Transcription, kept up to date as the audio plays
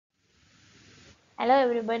Hello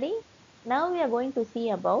everybody. Now we are going to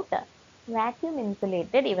see about vacuum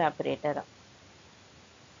insulated evaporator.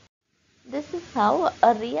 This is how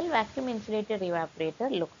a real vacuum insulated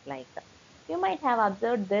evaporator looks like. You might have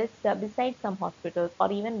observed this beside some hospitals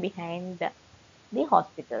or even behind the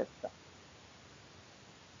hospitals.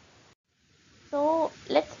 So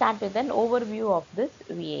let's start with an overview of this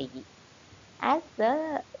VAE.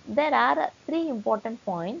 There are three important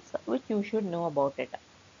points which you should know about it.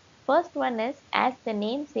 First one is, as the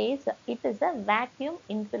name says, it is a vacuum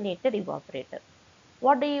insulated evaporator.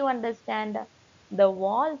 What do you understand? The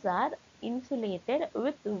walls are insulated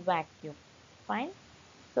with vacuum. Fine.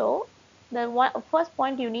 So first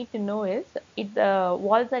point you need to know is the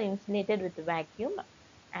walls are insulated with vacuum,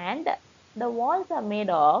 and the walls are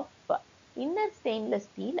made of inner stainless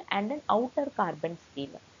steel and an outer carbon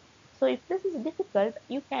steel. So if this is difficult,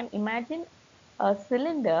 you can imagine a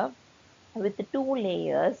cylinder with two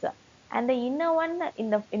layers, and the inner one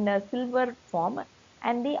in a silver form,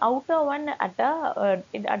 and the outer one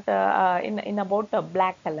in about a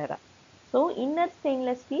black color. So inner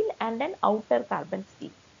stainless steel and an outer carbon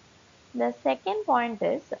steel. The second point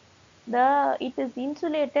is it is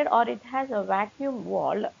insulated or it has a vacuum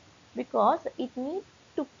wall because it needs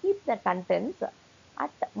to keep the contents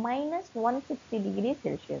at minus 160 degrees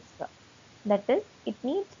Celsius. That is, it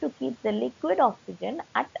needs to keep the liquid oxygen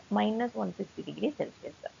at minus 160 degrees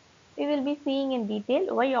Celsius. We will be seeing in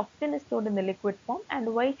detail why oxygen is stored in the liquid form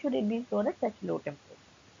and why should it be stored at such low temperature.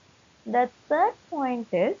 The third point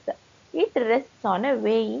is it rests on a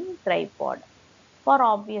weighing tripod for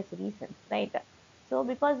obvious reasons, right? So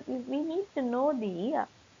because we need to know the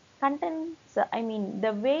contents, I mean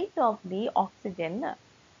the weight of the oxygen,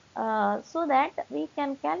 so that we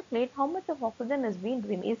can calculate how much of oxygen is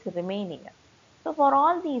remaining. So for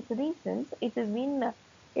all these reasons, it has been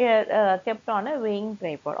kept on a weighing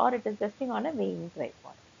tripod, or it is resting on a weighing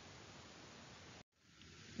tripod.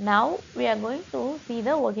 Now we are going to see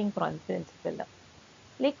the working principle.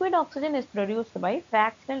 Liquid oxygen is produced by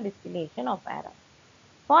fractional distillation of air.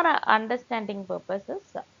 For understanding purposes,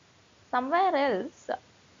 somewhere else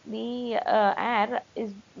the air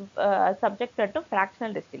is subjected to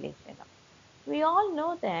fractional distillation. We all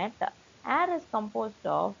know that air is composed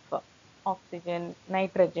of oxygen,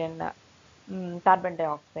 nitrogen, carbon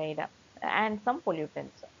dioxide, and some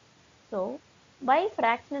pollutants. So, by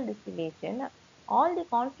fractional distillation, all the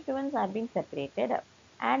constituents are being separated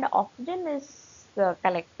and oxygen is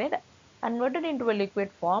collected, converted into a liquid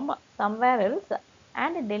form somewhere else,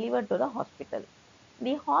 and delivered to the hospital.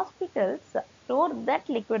 The hospitals store that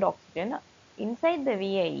liquid oxygen inside the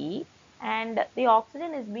VIE, and the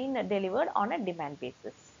oxygen is being delivered on a demand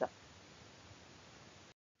basis.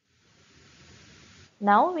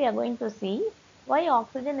 Now we are going to see why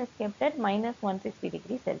oxygen is kept at minus 160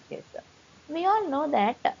 degrees Celsius. We all know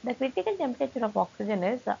that the critical temperature of oxygen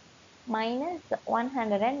is minus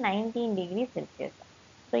 119 degrees Celsius.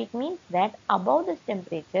 So it means that above this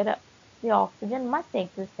temperature, the oxygen must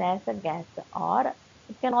exist as a gas, or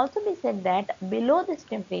it can also be said that below this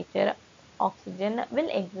temperature, oxygen will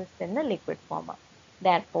exist in the liquid form.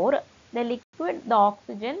 Therefore, the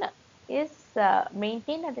oxygen is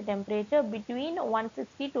maintained at a temperature between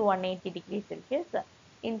 160 to 180 degrees Celsius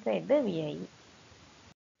inside the VIE.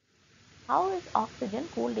 How is oxygen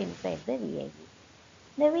cooled inside the VIE?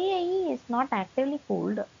 The VIE is not actively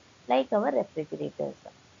cooled like our refrigerators.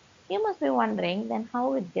 You must be wondering then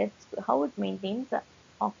how it maintains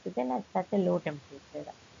oxygen at such a low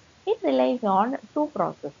temperature. It relies on two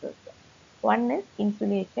processes. One is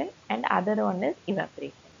insulation and other one is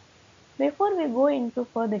evaporation. Before we go into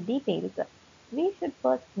further details, we should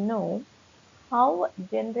first know how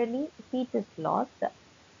generally heat is lost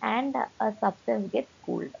and a substance gets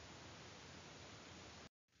cooled.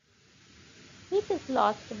 Heat is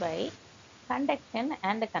lost by conduction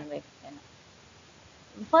and convection.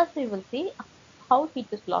 First, we will see how heat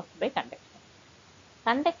is lost by conduction.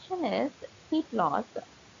 Conduction is heat loss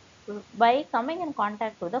by coming in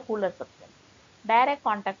contact with the cooler substance, direct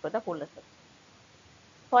contact with the cooler substance.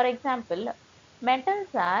 For example, metals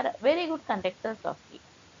are very good conductors of heat.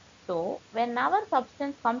 So, when our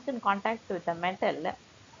substance comes in contact with the metal,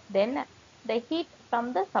 then the heat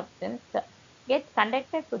from the substance gets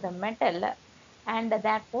conducted to the metal, and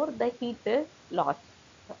therefore the heat is lost.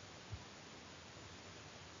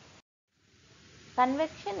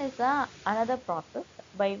 Convection is another process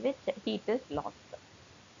by which heat is lost.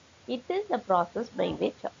 It is the process by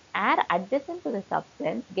which air adjacent to the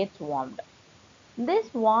substance gets warmed.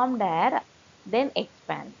 This warmed air then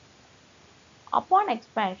expands. Upon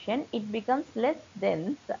expansion, it becomes less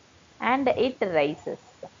dense and it rises.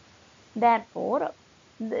 Therefore,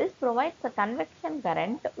 This provides a convection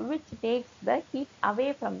current which takes the heat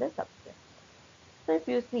away from the substance. So if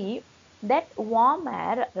you see that warm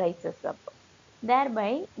air rises up,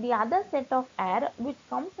 thereby the other set of air which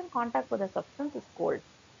comes in contact with the substance is cold.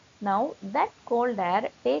 Now that cold air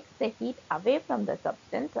takes the heat away from the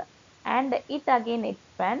substance and it again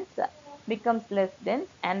expands, becomes less dense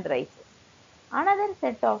and rises. Another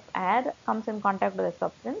set of air comes in contact with the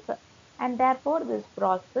substance and therefore this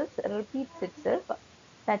process repeats itself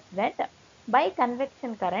such that by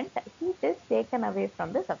convection current heat is taken away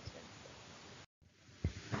from the substance.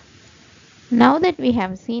 Now that we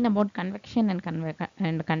have seen about convection and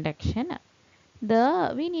conduction,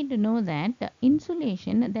 we need to know that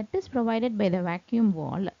insulation that is provided by the vacuum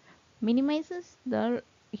wall minimizes the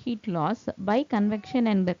heat loss by convection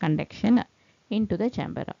and the conduction into the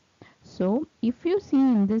chamber. So if you see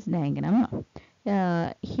in this diagram,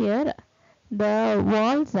 here the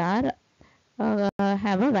walls are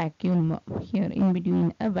have a vacuum here in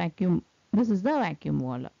between a vacuum. This is the vacuum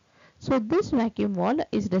wall. So this vacuum wall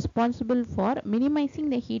is responsible for minimizing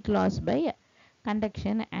the heat loss by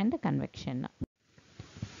conduction and convection.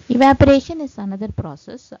 Evaporation is another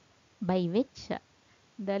process by which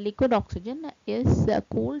the liquid oxygen is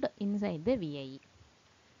cooled inside the VIE.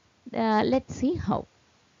 Let's see how.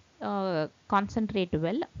 Concentrate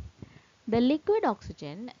well. The liquid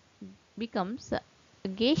oxygen becomes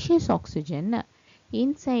gaseous oxygen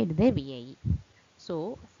inside the VIE.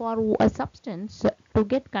 So, for a substance to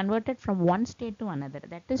get converted from one state to another,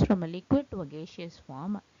 that is from a liquid to a gaseous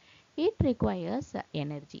form, it requires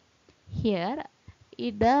energy. Here,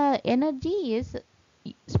 the energy is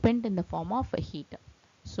spent in the form of heat.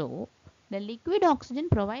 So, the liquid oxygen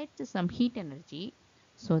provides some heat energy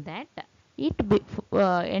so that it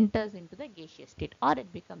enters into the gaseous state or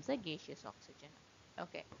it becomes a gaseous oxygen.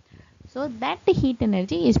 Okay. So, that heat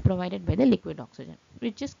energy is provided by the liquid oxygen,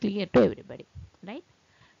 which is clear to everybody, right?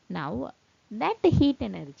 Now, that heat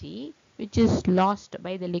energy which is lost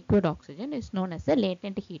by the liquid oxygen is known as the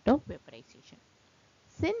latent heat of vaporization.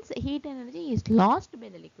 Since heat energy is lost by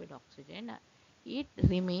the liquid oxygen, it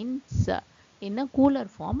remains in a cooler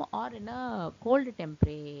form or in a cold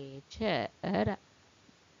temperature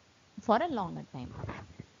for a longer time.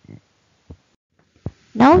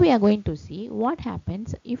 Now we are going to see what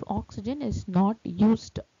happens if oxygen is not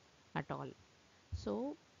used at all.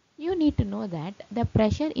 So you need to know that the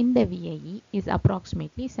pressure in the VIE is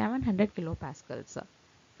approximately 700 kilopascals.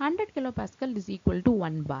 100 kilopascal is equal to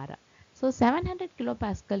 1 bar. So 700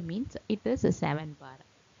 kilopascal means it is 7 bar.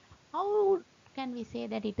 How can we say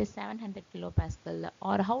that it is 700 kilopascal,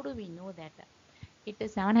 or how do we know that it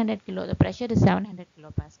is 700 kilo, the pressure is 700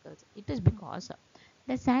 kilopascals? It is because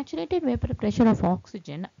the saturated vapor pressure of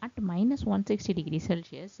oxygen at minus 160 degrees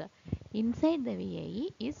Celsius inside the VIE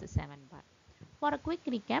is 7 bar. For a quick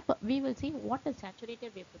recap, we will see what a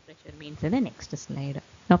saturated vapor pressure means in the next slide.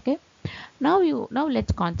 Okay. Now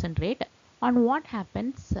let's concentrate on what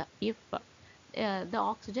happens if the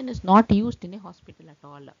oxygen is not used in a hospital at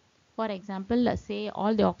all. For example, say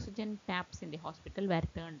all the oxygen taps in the hospital were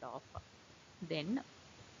turned off. Then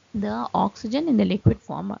the oxygen in the liquid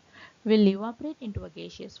form will evaporate into a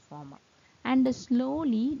gaseous form, and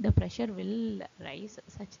slowly the pressure will rise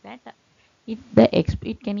such that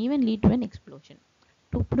it can even lead to an explosion.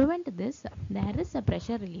 To prevent this, there is a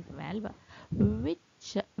pressure relief valve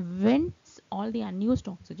which vents all the unused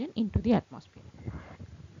oxygen into the atmosphere.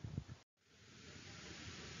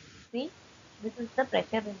 See, this is the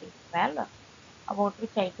pressure relief valve about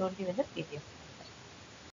which I told you in the previous slide.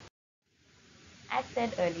 As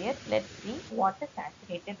said earlier, let's see what a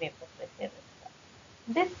saturated vapor pressure is.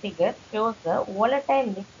 This figure shows a volatile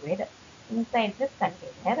liquid inside this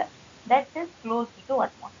container that is closed to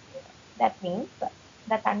atmosphere. That means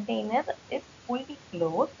the container is fully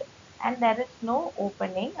closed and there is no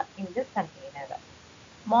opening in this container.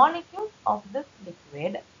 Molecules of this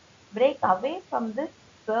liquid break away from this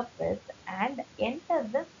surface and enter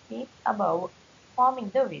the space above, forming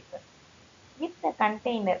the vapor. If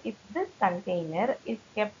this container is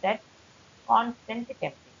kept at constant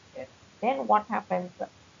temperature, then what happens?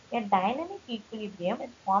 A dynamic equilibrium is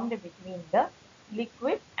formed between the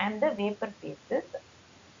liquid and the vapor phases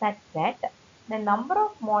such that the number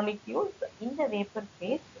of molecules in the vapor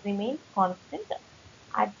phase remains constant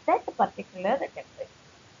at that particular temperature.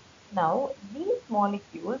 Now, these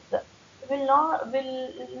molecules will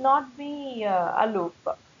not be aloof.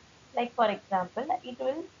 Like for example, it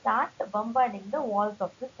will start bombarding the walls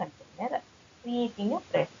of this container, creating a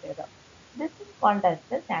pressure. This is called as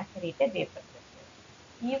the saturated vapor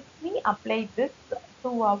pressure. If we apply this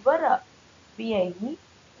to our VIE,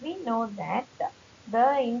 we know that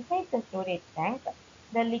the inside the storage tank,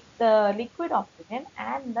 the liquid oxygen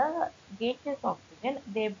and the gaseous oxygen,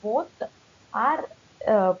 they both are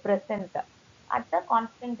present at the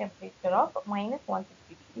constant temperature of minus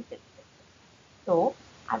 160 degrees Celsius. So,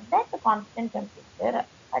 at that constant temperature,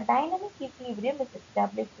 a dynamic equilibrium is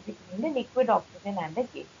established between the liquid oxygen and the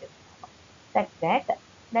gaseous form, such that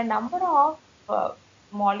the number of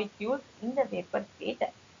molecules in the vapor state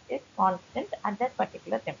is constant at that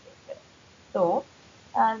particular temperature. So,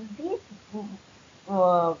 these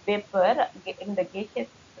vapor in the gaseous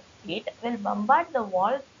state will bombard the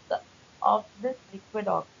walls of this liquid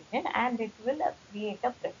oxygen and it will create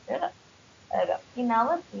a pressure. In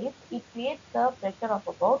our case, it creates a pressure of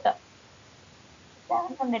about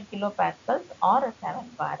 700 kilopascals or 7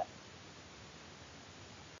 bar.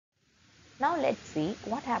 Now let's see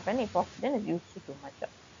what happens if oxygen is used too much.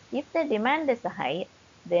 If the demand is high,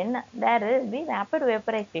 then there will be rapid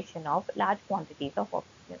vaporization of large quantities of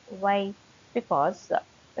oxygen. Why? Because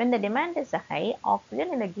when the demand is high,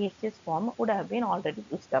 oxygen in the gaseous form would have been already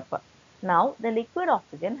used up. Now the liquid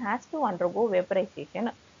oxygen has to undergo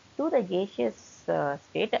vaporization to the gaseous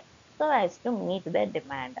state so as to meet the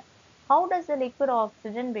demand. How does the liquid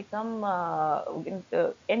oxygen become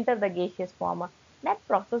enter the gaseous form? That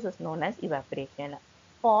process is known as evaporation.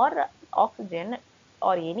 For oxygen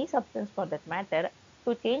or any substance for that matter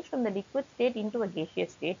to change from the liquid state into a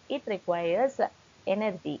gaseous state, it requires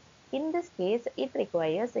energy. In this case, it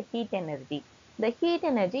requires heat energy. The heat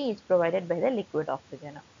energy is provided by the liquid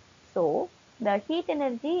oxygen. So, the heat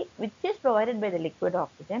energy which is provided by the liquid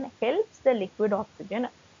oxygen helps the liquid oxygen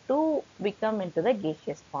to become into the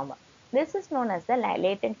gaseous form. This is known as the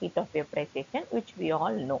latent heat of vaporization, which we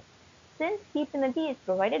all know. Since heat energy is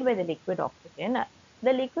provided by the liquid oxygen,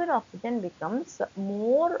 the liquid oxygen becomes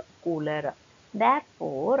more cooler.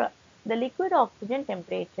 Therefore, the liquid oxygen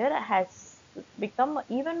temperature has become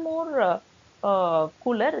even more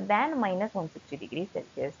cooler than minus 160 degrees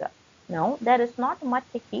Celsius. Now, there is not much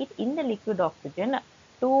heat in the liquid oxygen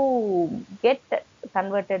to get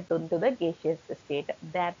converted into the gaseous state.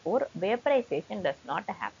 Therefore, vaporization does not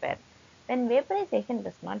happen. When vaporization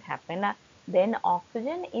does not happen, then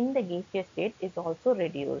oxygen in the gaseous state is also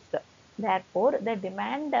reduced. Therefore, the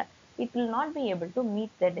demand, it will not be able to meet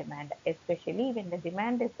the demand, especially when the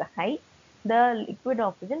demand is high, the liquid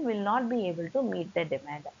oxygen will not be able to meet the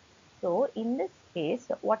demand. So, in this case,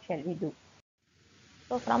 what shall we do?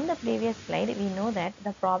 So from the previous slide, we know that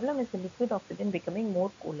the problem is the liquid oxygen becoming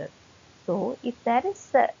more cooler. So if there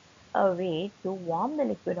is a way to warm the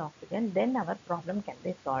liquid oxygen, then our problem can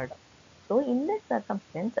be solved. So in this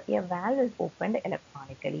circumstance, a valve is opened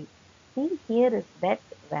electronically. See, here is that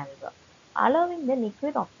valve, allowing the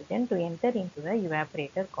liquid oxygen to enter into the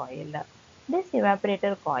evaporator coil. This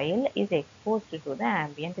evaporator coil is exposed to the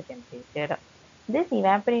ambient temperature. This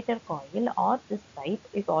evaporator coil or this pipe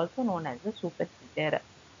is also known as the superheater.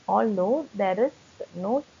 Although there is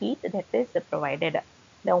no heat that is provided,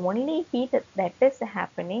 the only heat that is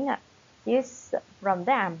happening is from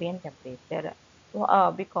the ambient temperature.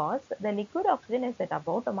 Because the liquid oxygen is at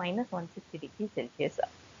about minus 160 degrees Celsius,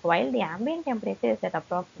 while the ambient temperature is at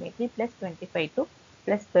approximately plus 25 to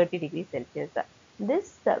plus 30 degrees Celsius.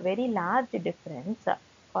 This very large difference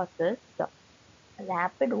causes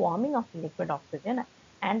rapid warming of liquid oxygen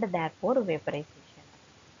and therefore vaporization.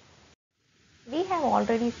 We have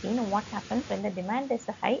already seen what happens when the demand is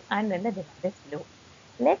high and when the demand is low.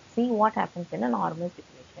 Let's see what happens in a normal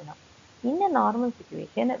situation. In a normal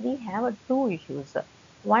situation, we have two issues.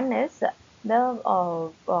 One is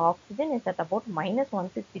the oxygen is at about minus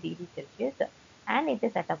 160 degrees Celsius and it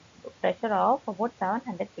is at a pressure of about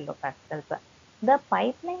 700 kilopascals. The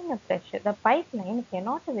pipeline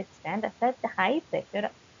cannot withstand such high pressure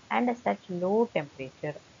and such low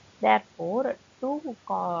temperature. Therefore, to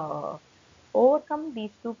overcome these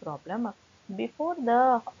two problems, before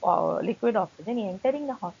the liquid oxygen entering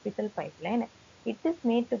the hospital pipeline, it is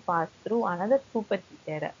made to pass through another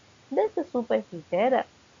superheater. This superheater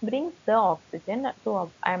brings the oxygen to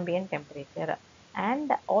ambient temperature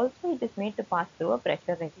and also it is made to pass through a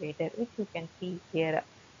pressure regulator, which you can see here.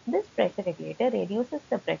 This pressure regulator reduces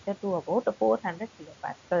the pressure to about 400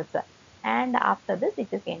 kilopascals and after this it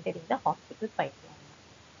is entering the hospital pipeline.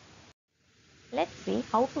 Let's see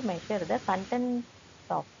how to measure the content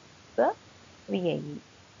of the VAE.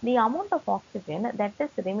 The amount of oxygen that is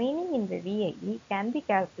remaining in the VAE can be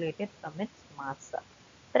calculated from its mass.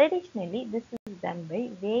 Traditionally, this is done by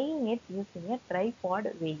weighing it using a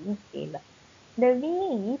tripod weighing scale. The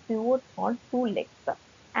VAE pivots on two legs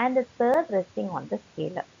and the third resting on the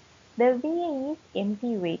scale. The VAE's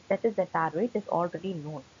empty weight, that is the tar weight, is already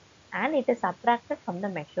known and it is subtracted from the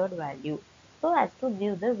measured value. so as to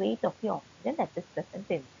give the weight of the oxygen that is present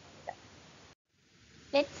inside.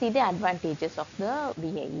 Let's see the advantages of the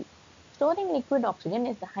VAE. Storing liquid oxygen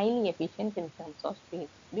is highly efficient in terms of space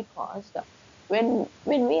because when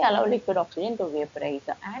we allow liquid oxygen to vaporize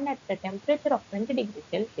and at the temperature of 20 degrees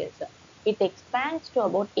Celsius, it expands to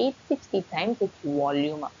about 860 times its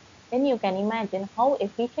volume. Then you can imagine how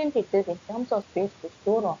efficient it is in terms of space to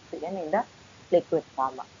store oxygen in the liquid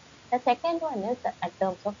form. The second one is at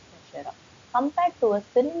terms of pressure. Compared to a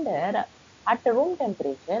cylinder, at room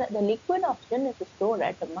temperature, the liquid oxygen is stored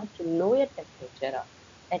at a much lower temperature.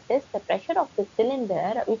 That is, the pressure of the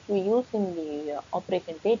cylinder, which we use in the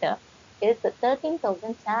operation theatre, is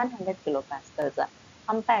 13,700 kilopascals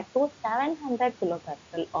compared to 700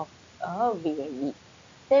 kilopascal of VAE.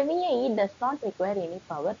 The VAE does not require any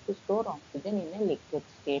power to store oxygen in a liquid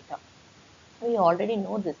state. We already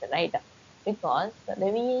know this, right? Because the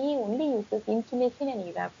VAE only uses insulation and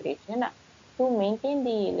evaporation to maintain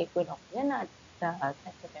the liquid oxygen at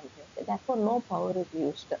such a temperature. Therefore, no power is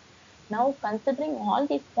used. Now, considering all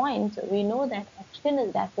these points, we know that oxygen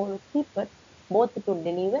is therefore cheaper both to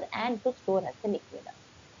deliver and to store as a liquid.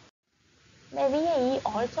 The VAE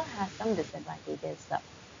also has some disadvantages.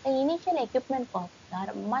 The initial equipment costs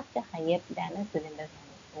are much higher than a cylinder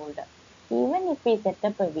manifold. Even if we set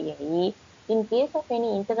up a VAE, in case of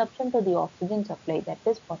any interruption to the oxygen supply, that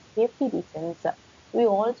is for safety reasons, we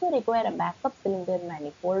also require a backup cylinder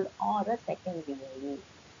manifold or a second VAE.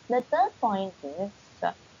 The third point is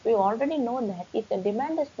we already know that if the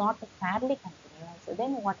demand is not fairly continuous,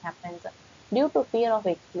 then what happens? Due to fear of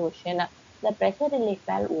explosion, the pressure relief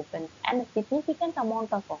valve opens and a significant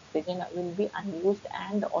amount of oxygen will be unused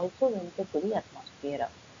and also vented to the atmosphere.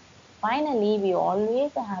 Finally, we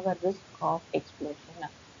always have a risk of explosion.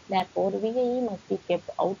 Therefore, VAE must be kept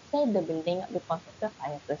outside the building because of the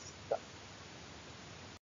fire risk.